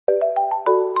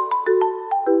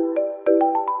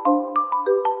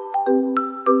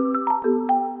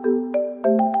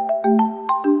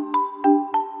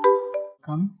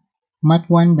Math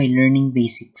 1 by Learning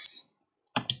Basics.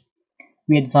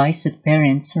 We advise that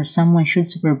parents or someone should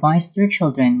supervise their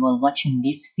children while watching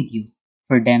this video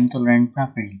for them to learn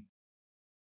properly.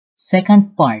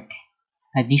 Second part,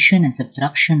 addition and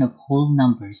subtraction of whole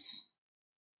numbers.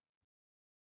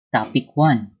 Topic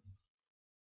 1,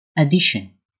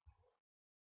 addition.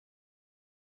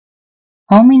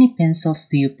 How many pencils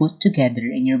do you put together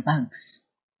in your bags?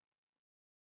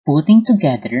 Putting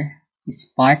together is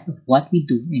part of what we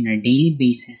do in our daily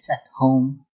basis at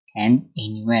home and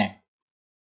anywhere.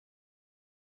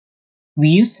 We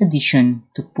use addition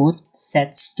to put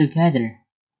sets together.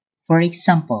 For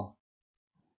example,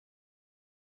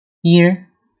 here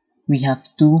we have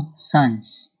two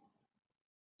suns.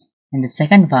 In the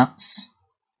second box,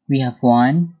 we have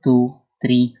 1, 2,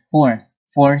 3, 4.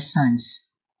 4 suns.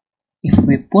 If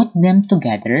we put them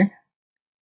together,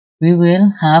 we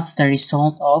will have the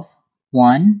result of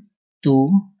 1,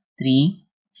 2, 3,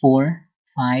 4,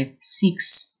 5,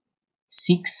 6.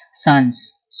 6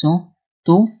 suns. So,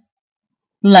 2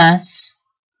 plus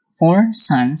 4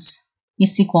 suns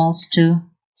is equals to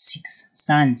 6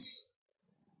 suns.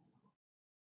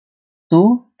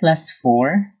 2 plus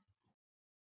 4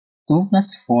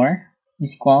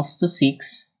 is equals to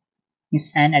 6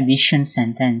 is an addition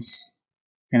sentence.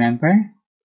 Remember?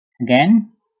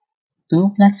 Again,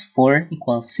 2 plus 4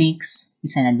 equals 6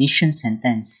 is an addition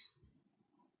sentence.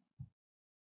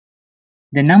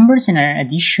 The numbers in our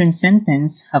addition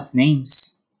sentence have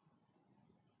names.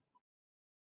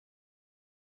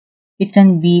 It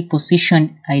can be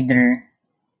positioned either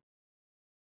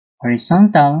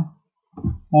horizontal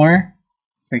or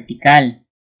vertical.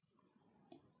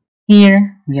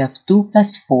 Here, we have 2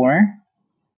 plus 4.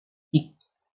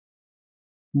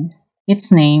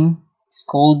 Its name is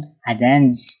called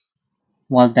addends,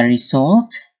 while the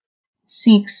result,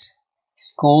 6,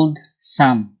 is called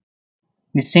sum.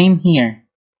 The same here.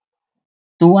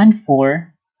 2 and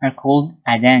 4 are called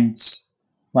addends,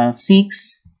 while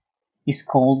 6 is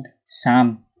called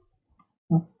sum.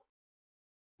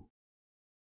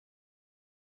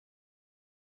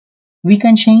 We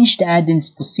can change the addends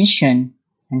position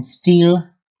and still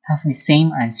have the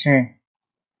same answer.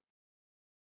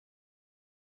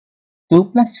 2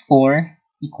 plus 4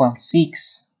 equals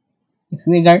 6. If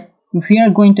we are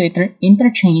going to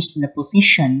interchange the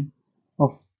position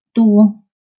of 2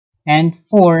 and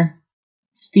 4,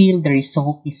 still the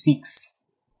result is 6.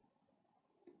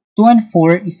 2 and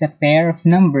 4 is a pair of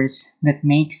numbers that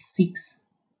makes 6.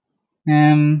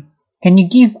 Can you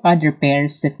give other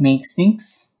pairs that make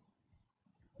 6?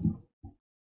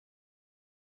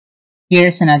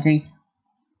 Here's another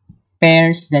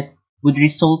pairs that would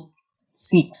result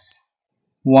 6.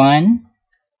 1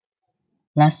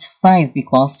 plus 5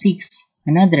 equals 6.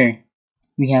 Another,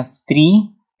 we have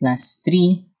 3 plus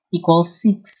 3 equals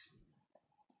 6.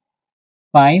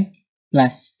 5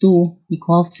 plus 2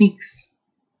 equals 6.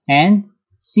 And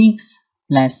 6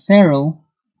 plus 0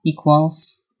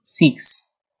 equals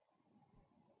 6.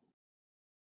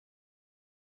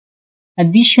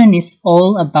 Addition is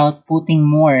all about putting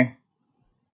more.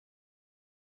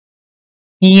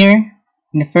 Here,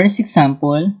 in the first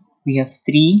example, we have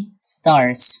 3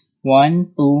 stars.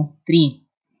 1, 2, 3.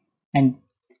 And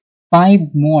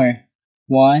 5 more.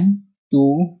 1,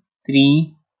 2,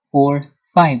 3, 4,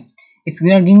 5. If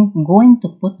we are going to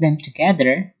put them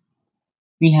together,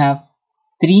 we have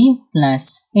 3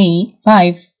 plus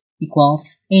 5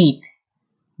 equals 8.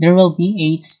 There will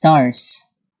be 8 stars.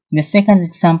 In the second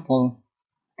example,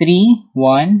 3,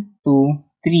 1, 2,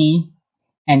 3,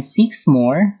 and 6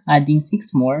 more. Adding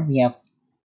 6 more, we have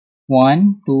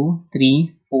 1, 2,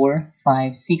 3, 4,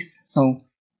 5, 6. So,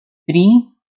 3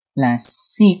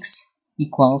 plus 6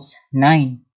 equals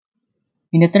 9.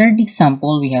 In the third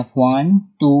example, we have 1,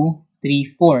 2,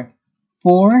 3, 4.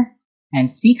 4 and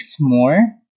 6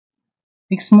 more.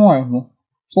 6 more.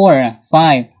 4,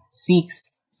 5,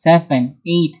 6, 7,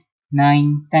 8,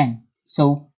 9, 10.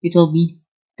 So, it will be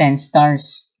 10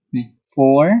 stars.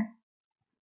 4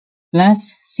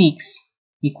 plus 6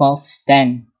 equals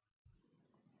 10.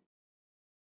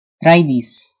 Try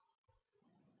this.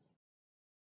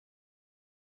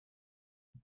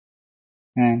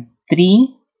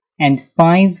 3 and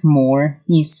 5 more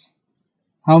is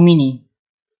how many?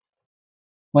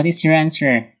 What is your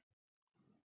answer?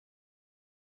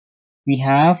 We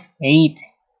have 8.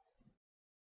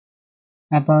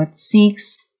 About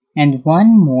 6 and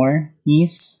 1 more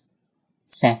is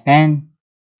 7.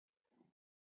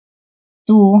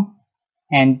 2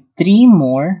 and 3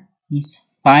 more is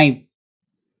 5.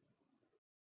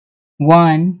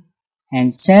 1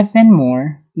 and 7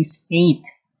 more is 8.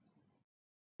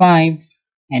 5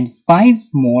 and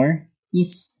 5 more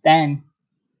is 10.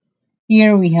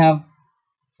 Here we have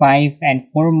 5 and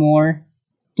 4 more,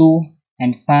 2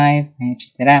 and 5, and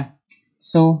etc.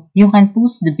 So you can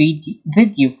pause the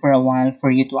video for a while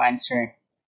for you to answer.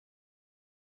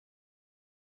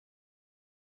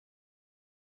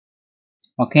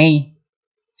 Okay,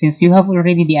 since you have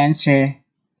already the answer,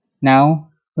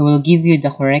 now I will give you the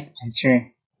correct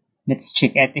answer. Let's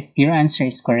check it if your answer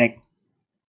is correct.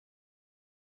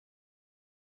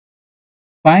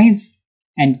 5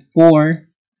 and 4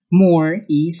 more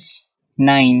is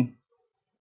 9.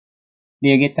 Do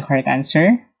you get the correct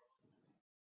answer?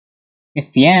 If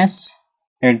yes,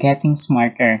 you're getting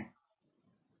smarter.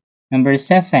 Number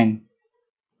 7.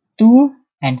 2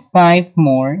 and 5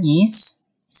 more is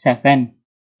 7.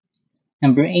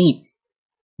 Number 8.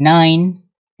 9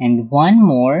 and 1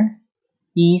 more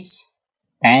is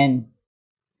 10.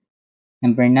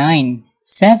 Number 9.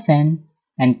 7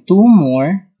 and 2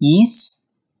 more is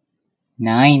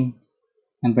 9.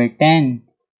 Number 10.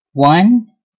 1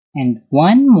 and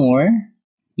 1 more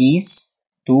is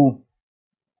 2.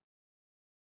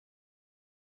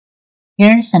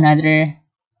 Here's another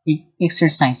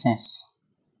exercises.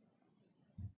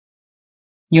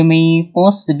 You may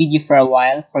pause the video for a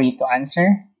while for you to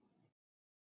answer.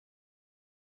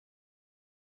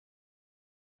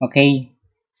 Okay,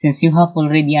 since you have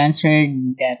already answered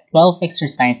the 12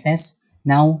 exercises,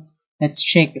 now let's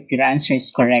check if your answer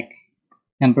is correct.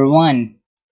 Number 1.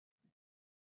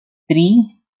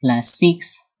 3 plus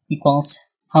 6 equals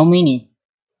how many?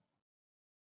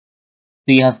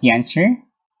 Do you have the answer?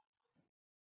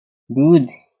 Good.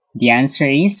 The answer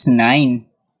is 9.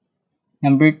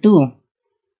 Number 2.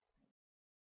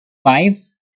 5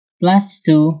 plus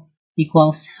 2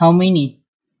 equals how many?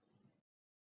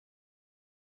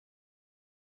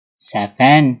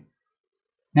 7.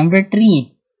 Number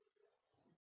 3.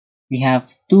 We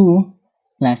have 2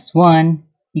 plus 1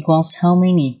 equals how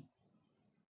many?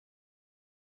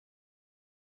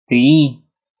 3.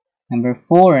 Number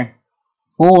 4.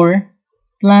 4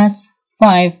 plus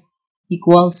 5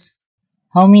 equals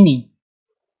how many?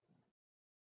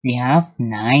 We have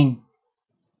 9.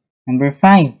 Number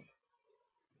 5.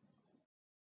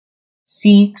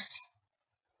 6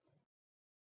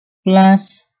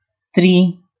 plus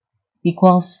 3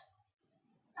 equals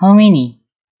how many?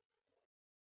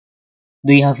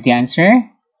 Do you have the answer?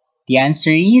 The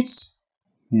answer is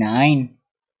 9.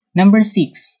 Number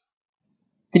 6.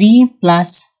 3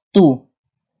 plus 2.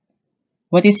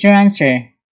 What is your answer?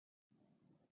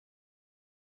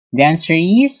 The answer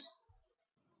is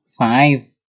 5.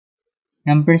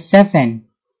 Number 7.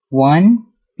 1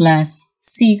 plus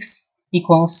 6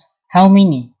 equals how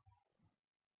many?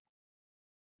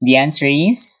 The answer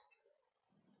is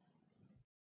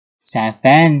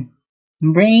 7.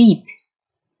 Number 8.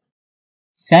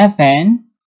 7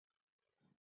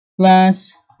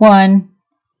 plus 1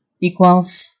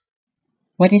 equals,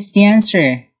 what is the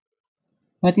answer?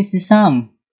 What is the sum?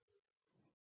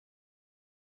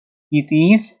 It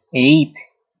is 8.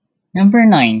 Number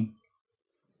 9.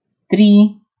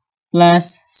 3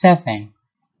 plus 7.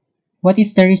 What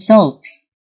is the result?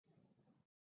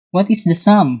 What is the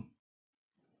sum?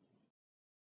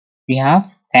 We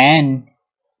have 10.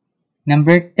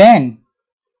 Number 10.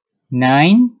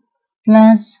 9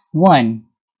 plus 1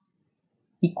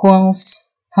 equals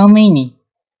how many?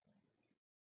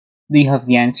 Do you have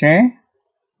the answer?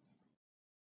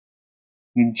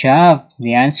 Good job.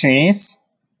 The answer is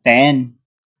 10.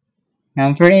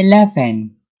 Number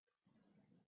 11.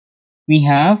 We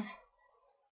have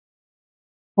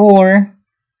 4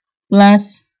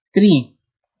 plus 3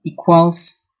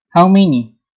 equals how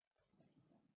many?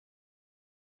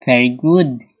 Very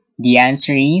good. The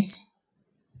answer is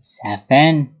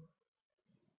 7.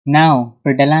 Now,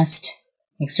 for the last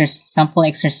sample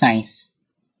exercise,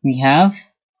 we have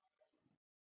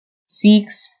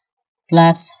 6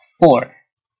 plus 4.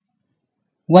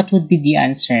 What would be the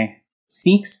answer?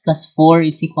 6 plus 4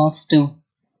 is equals to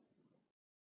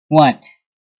what?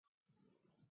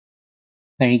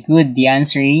 Very good. The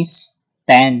answer is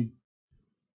 10.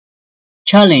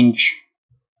 Challenge.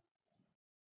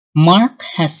 Mark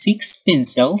has 6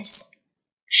 pencils.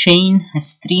 Shane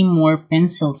has 3 more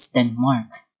pencils than Mark.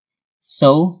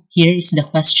 So, here is the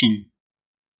question.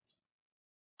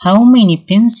 How many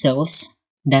pencils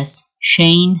does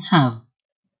Shane have?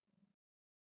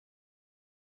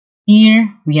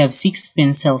 Here, we have 6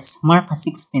 pencils. Mark has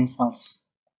 6 pencils.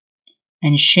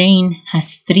 And Shane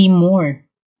has 3 more.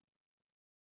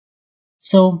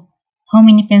 So, how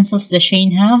many pencils does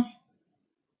Shane have?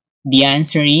 The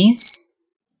answer is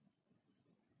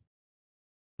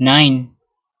 9.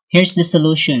 Here's the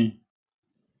solution.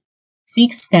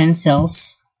 6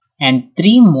 pencils And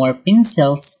 3 more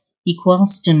pencils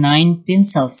equals to 9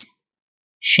 pencils.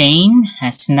 Shane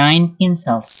has 9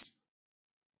 pencils.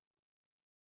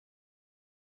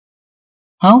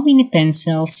 How many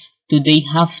pencils do they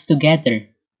have together?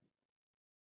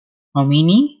 How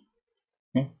many?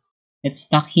 Let's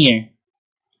back here.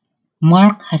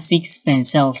 Mark has 6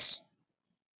 pencils,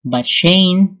 but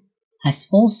Shane has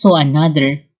also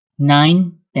another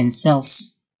 9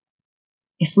 pencils.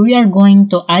 If we are going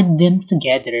to add them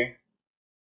together,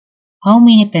 how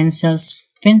many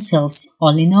pencils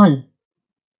all in all?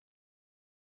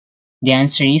 The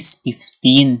answer is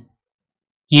 15.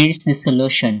 Here's the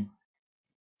solution.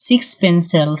 6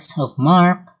 pencils of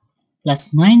Mark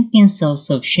plus 9 pencils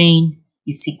of Shane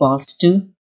is equals to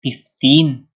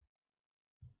 15.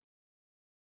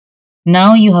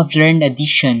 Now you have learned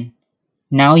addition.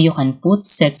 Now you can put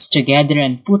sets together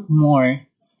and put more,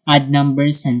 add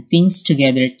numbers and things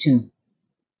together too.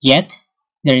 Yet,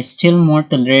 there is still more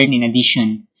to learn in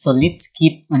addition, so let's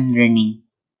keep on learning.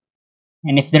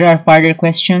 And if there are further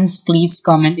questions, please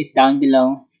comment it down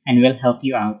below and we'll help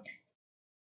you out.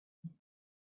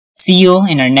 See you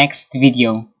in our next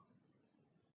video.